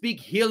 I speak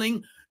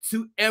healing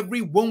to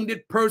every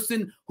wounded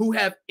person who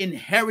have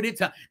inherited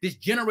this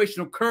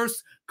generational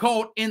curse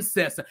called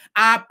incest.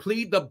 I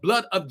plead the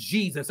blood of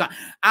Jesus.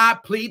 I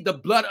plead the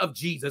blood of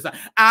Jesus.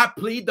 I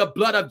plead the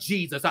blood of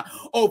Jesus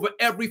over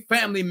every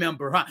family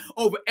member,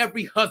 over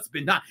every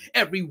husband,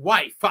 every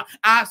wife.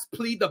 I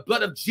plead the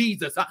blood of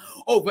Jesus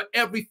over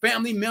every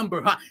family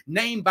member,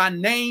 name by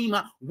name,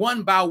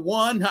 one by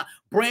one,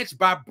 branch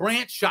by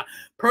branch,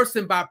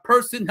 person by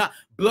person,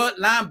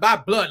 bloodline by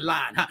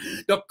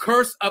bloodline. The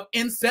curse of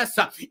incest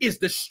is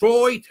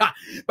destroyed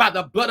by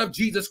the blood of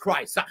Jesus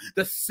Christ.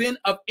 The sin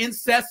of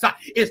incest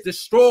is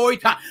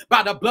destroyed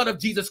by the blood of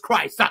Jesus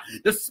Christ.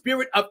 The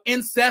spirit of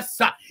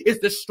incest is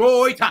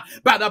destroyed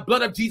by the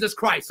blood of Jesus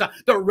Christ.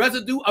 The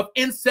residue of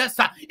incest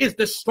is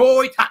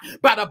destroyed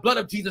by the blood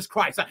of Jesus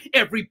Christ.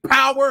 Every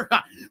power,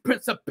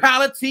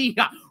 principality,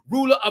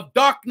 ruler of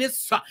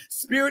darkness,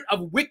 spirit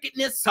of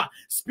wickedness,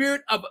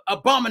 spirit of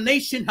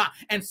abomination,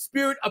 and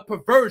spirit of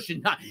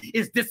perversion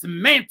is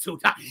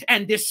dismantled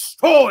and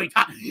destroyed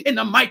in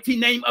the mighty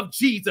name of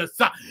Jesus.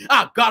 The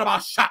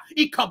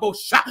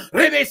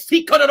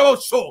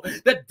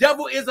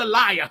devil is a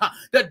liar.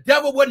 The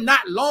devil will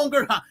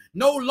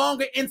no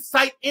longer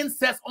incite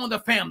incest on the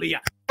family.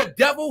 The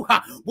devil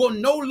will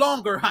no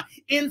longer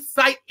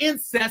incite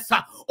incest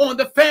on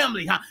the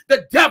family.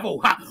 The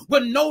devil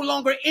will no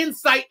longer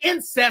incite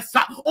incest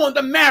on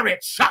the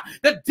marriage.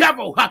 The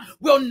devil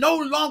will no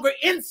longer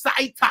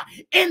incite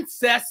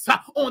incest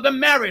on the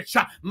marriage.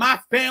 My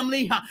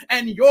family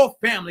and your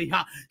family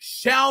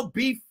shall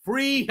be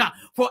free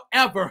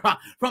forever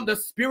from the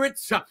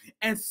spirits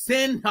and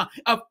sin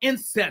of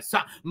incest.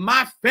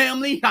 My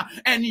family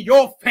and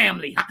your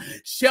family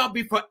shall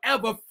be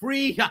forever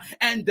free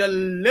and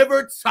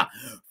delivered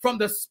from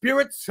the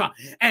spirits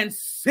and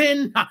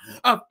sin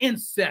of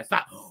incest.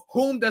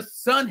 Whom the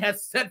Son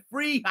has set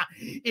free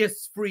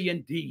is free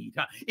indeed.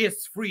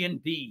 Is free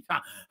indeed.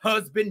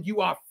 Husband,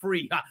 you are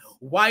free.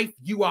 Wife,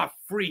 you are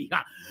free.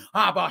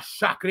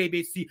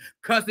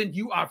 Cousin,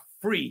 you are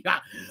free.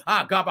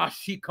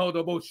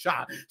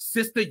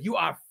 Sister, you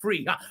are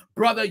free.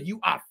 Brother, you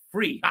are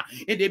free.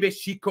 In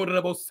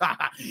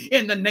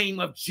the name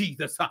of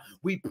Jesus,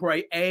 we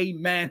pray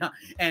amen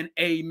and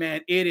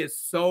amen. It is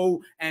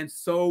so, and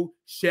so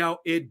shall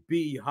it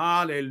be.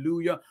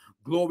 Hallelujah.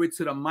 Glory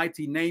to the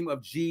mighty name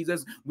of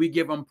Jesus. We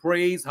give him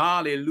praise.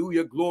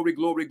 Hallelujah. Glory,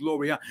 glory,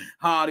 glory.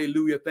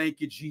 Hallelujah. Thank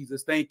you,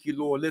 Jesus. Thank you,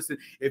 Lord. Listen,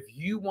 if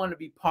you want to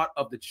be part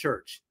of the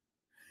church,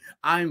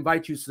 I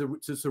invite you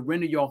to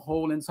surrender your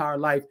whole entire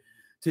life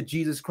to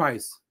Jesus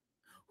Christ,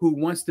 who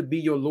wants to be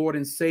your Lord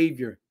and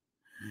Savior.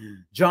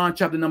 John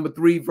chapter number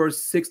 3,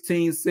 verse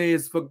 16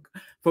 says,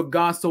 For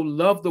God so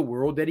loved the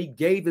world that he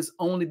gave his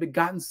only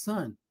begotten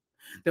Son,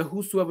 that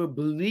whosoever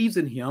believes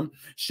in him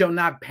shall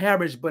not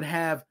perish but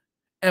have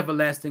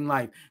everlasting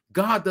life.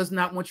 God does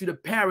not want you to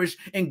perish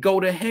and go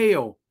to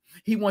hell.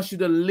 He wants you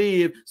to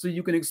live so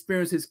you can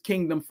experience his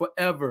kingdom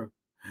forever.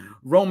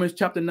 Romans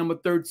chapter number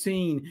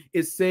 13,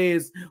 it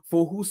says,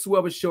 For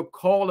whosoever shall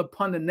call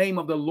upon the name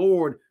of the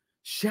Lord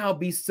shall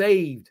be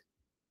saved.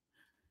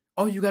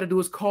 All you got to do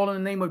is call on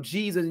the name of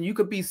Jesus and you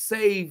could be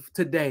saved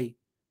today.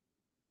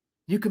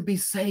 You can be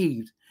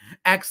saved.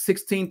 Acts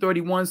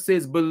 16:31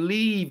 says,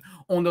 Believe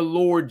on the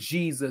Lord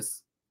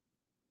Jesus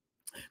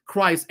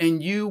Christ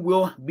and you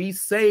will be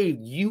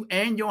saved, you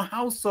and your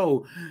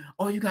household.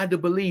 All you got to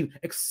believe,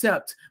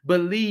 accept,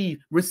 believe,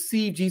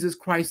 receive Jesus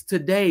Christ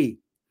today,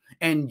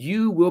 and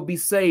you will be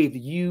saved,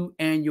 you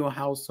and your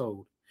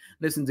household.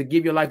 Listen, to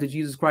give your life to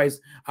Jesus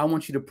Christ, I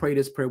want you to pray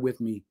this prayer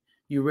with me.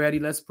 You ready?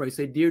 Let's pray.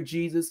 Say, Dear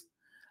Jesus,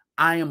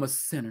 I am a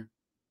sinner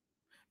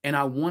and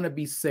I want to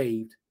be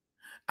saved.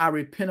 I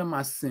repent of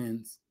my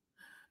sins.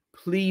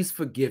 Please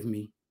forgive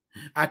me.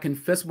 I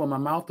confess with my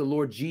mouth the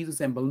Lord Jesus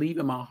and believe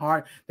in my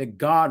heart that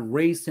God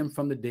raised him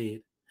from the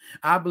dead.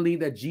 I believe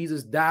that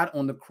Jesus died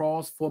on the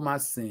cross for my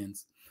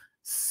sins.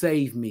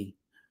 Save me,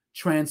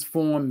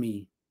 transform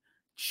me,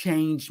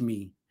 change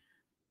me,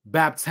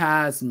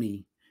 baptize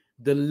me,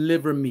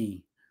 deliver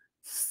me,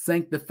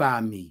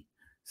 sanctify me,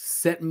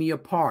 set me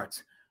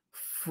apart,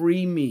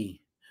 free me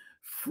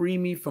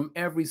from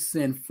every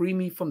sin, free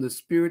me from the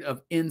spirit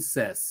of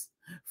incest,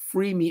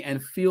 free me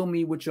and fill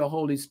me with your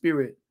Holy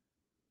Spirit,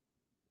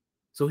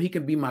 so he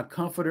can be my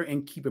comforter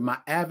and keeper, my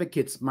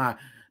advocates, my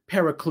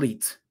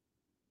paraclete,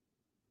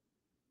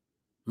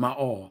 my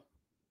all.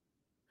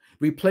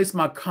 Replace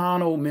my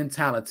carnal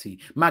mentality,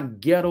 my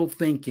ghetto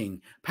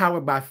thinking,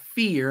 powered by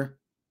fear,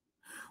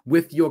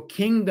 with your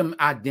kingdom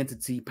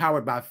identity,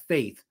 powered by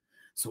faith,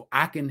 so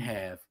I can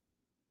have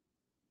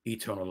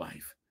eternal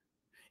life.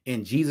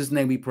 In Jesus'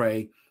 name we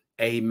pray.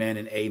 Amen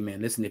and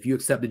amen. Listen, if you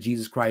accepted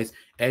Jesus Christ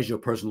as your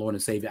personal Lord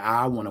and Savior,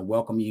 I want to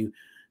welcome you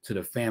to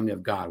the family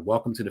of God.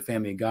 Welcome to the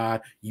family of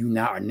God. You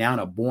are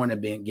now a born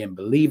again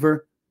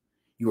believer.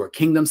 You are a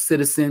kingdom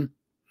citizen,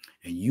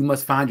 and you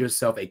must find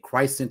yourself a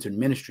Christ-centered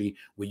ministry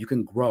where you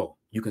can grow,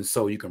 you can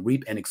sow, you can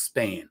reap and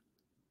expand.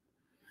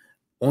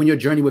 On your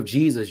journey with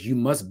Jesus, you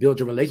must build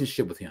your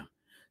relationship with him.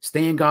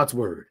 Stay in God's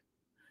word.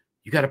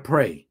 You got to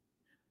pray,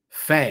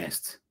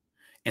 fast,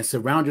 and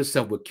surround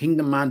yourself with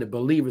kingdom-minded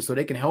believers so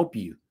they can help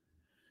you,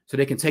 so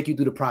they can take you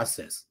through the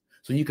process,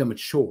 so you can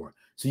mature,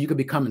 so you can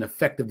become an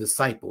effective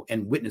disciple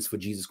and witness for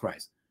Jesus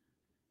Christ.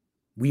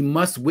 We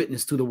must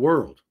witness to the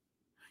world.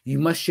 You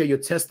must share your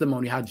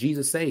testimony, how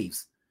Jesus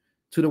saves,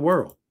 to the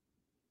world.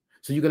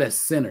 So you can let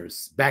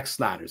sinners,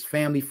 backsliders,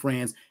 family,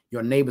 friends,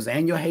 your neighbors,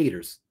 and your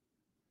haters,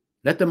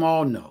 let them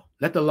all know.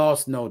 Let the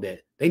lost know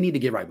that they need to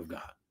get right with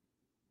God.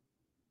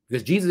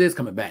 Because Jesus is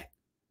coming back.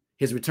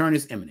 His return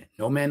is imminent.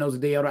 No man knows the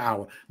day or the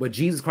hour, but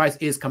Jesus Christ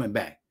is coming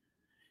back.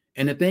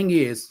 And the thing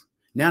is,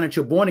 now that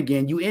you're born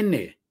again, you in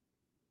there.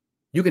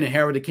 You can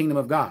inherit the kingdom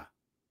of God.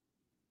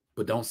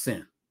 But don't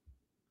sin.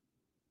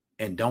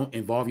 And don't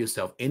involve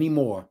yourself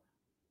anymore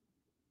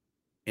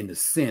in the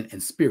sin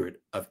and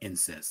spirit of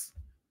incest.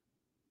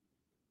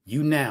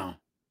 You now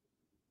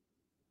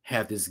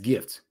have this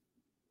gift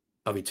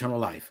of eternal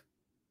life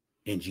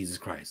in Jesus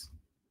Christ.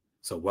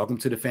 So welcome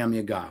to the family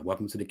of God.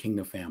 Welcome to the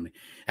kingdom family.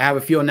 I have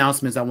a few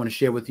announcements I want to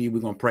share with you. We're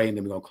going to pray and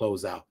then we're going to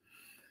close out.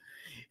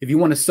 If you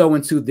want to sow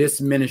into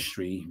this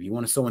ministry,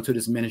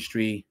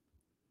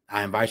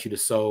 I invite you to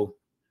sow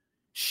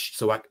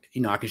so I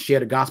can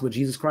share the gospel of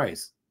Jesus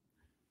Christ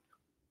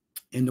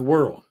in the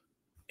world,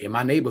 in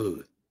my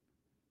neighborhood,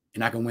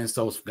 and I can win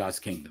souls for God's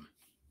kingdom.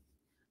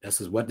 That's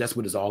what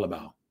it's all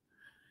about.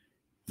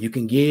 You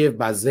can give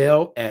by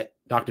Zelle at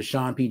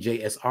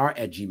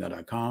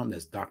drshaunpjsr@gmail.com.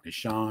 That's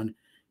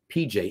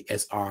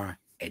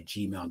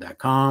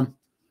drshaunpjsr@gmail.com.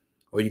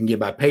 Or you can give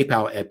by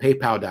PayPal at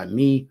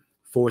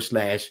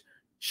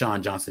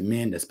paypal.me/Shaun Johnson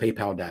Men. That's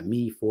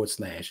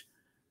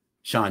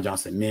paypal.me/Shaun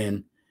Johnson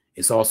Men.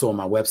 It's also on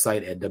my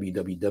website at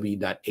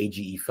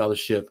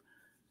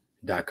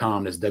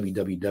www.agefellowship.com. That's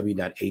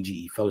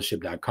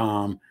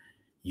www.agefellowship.com.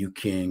 You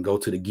can go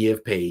to the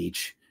give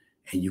page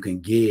and you can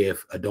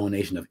give a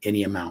donation of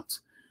any amount.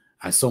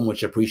 I so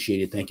much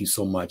appreciate it. Thank you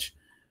so much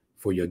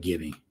for your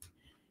giving.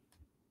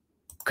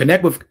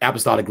 Connect with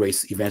Apostolic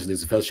Grace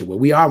Evangelism Fellowship, where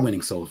we are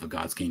winning souls for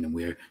God's kingdom.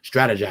 We're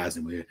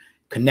strategizing. We're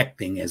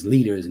connecting as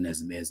leaders and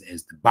as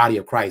the body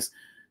of Christ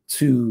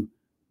to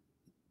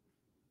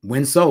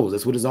win souls.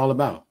 That's what it's all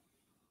about.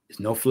 There's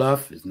no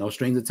fluff. There's no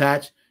strings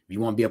attached. If you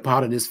want to be a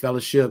part of this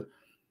fellowship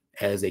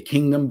as a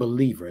kingdom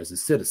believer, as a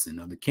citizen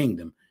of the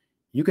kingdom,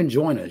 you can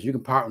join us. You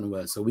can partner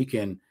with us so we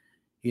can,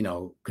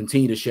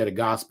 continue to share the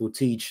gospel,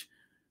 teach,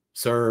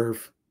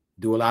 serve,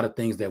 do a lot of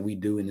things that we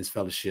do in this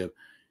fellowship.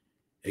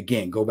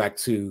 Again, go back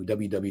to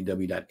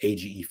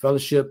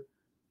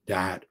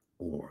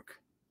www.agefellowship.org.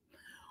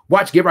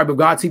 Watch Get Right With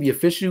God TV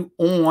official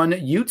on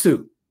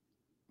YouTube.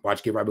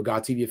 Watch Get Right With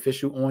God TV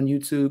official on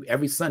YouTube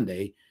every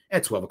Sunday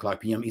at 12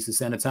 o'clock p.m. Eastern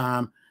Standard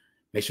Time.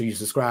 Make sure you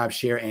subscribe,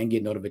 share, and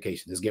get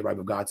notifications. Let's Get Right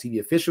With God TV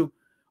official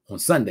on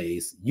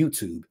Sundays,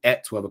 YouTube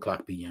at 12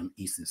 o'clock p.m.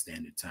 Eastern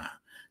Standard Time.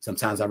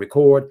 Sometimes I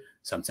record,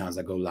 sometimes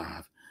I go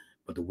live,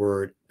 but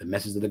the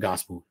message of the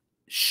gospel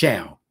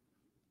shall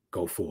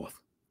go forth.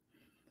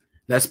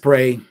 Let's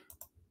pray,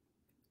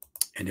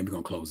 and then we're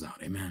going to close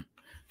out. Amen.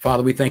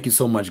 Father, we thank you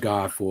so much,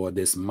 God, for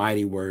this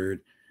mighty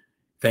word.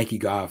 Thank you,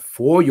 God,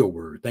 for your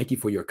word. Thank you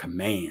for your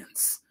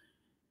commands.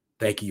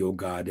 Thank you, oh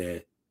God,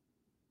 that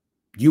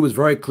you was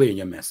very clear in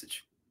your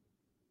message.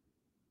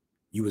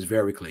 You was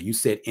very clear. You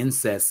said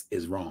incest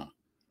is wrong.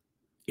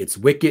 It's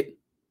wicked.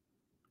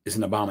 It's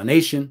an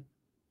abomination,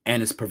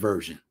 and it's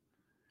perversion.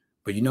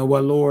 But you know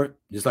what, Lord?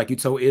 Just like you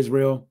told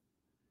Israel,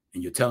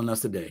 and you're telling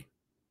us today,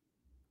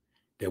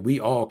 that we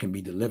all can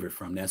be delivered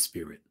from that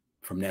spirit,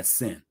 from that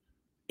sin,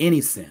 any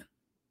spirit.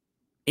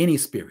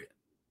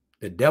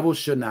 The devil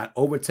should not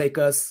overtake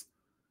us.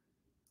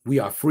 We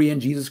are free in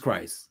Jesus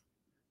Christ.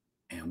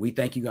 And we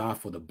thank you, God,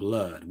 for the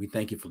blood. We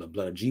thank you for the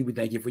blood of Jesus. We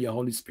thank you for your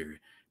Holy Spirit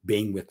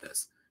being with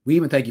us. We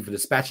even thank you for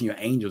dispatching your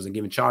angels and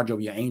giving charge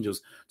over your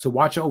angels to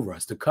watch over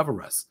us, to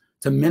cover us,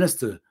 to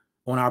minister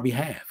on our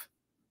behalf.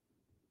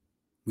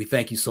 We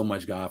thank you so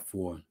much, God,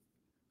 for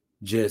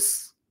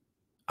just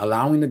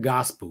allowing the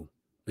gospel,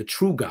 the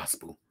true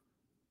gospel,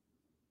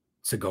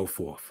 to go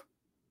forth.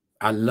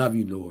 I love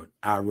you, Lord.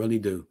 I really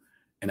do.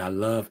 And I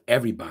love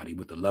everybody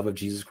with the love of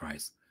Jesus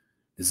Christ.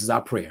 This is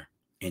our prayer.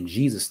 In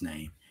Jesus'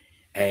 name,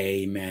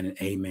 amen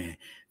and amen.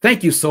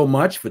 Thank you so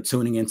much for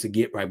tuning in to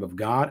Get Right With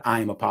God.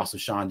 I am Apostle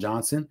Shaun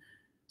Johnson.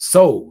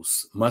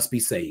 Souls must be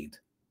saved.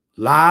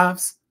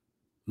 Lives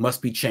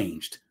must be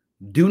changed.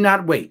 Do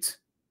not wait.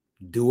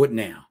 Do it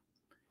now.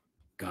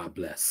 God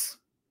bless.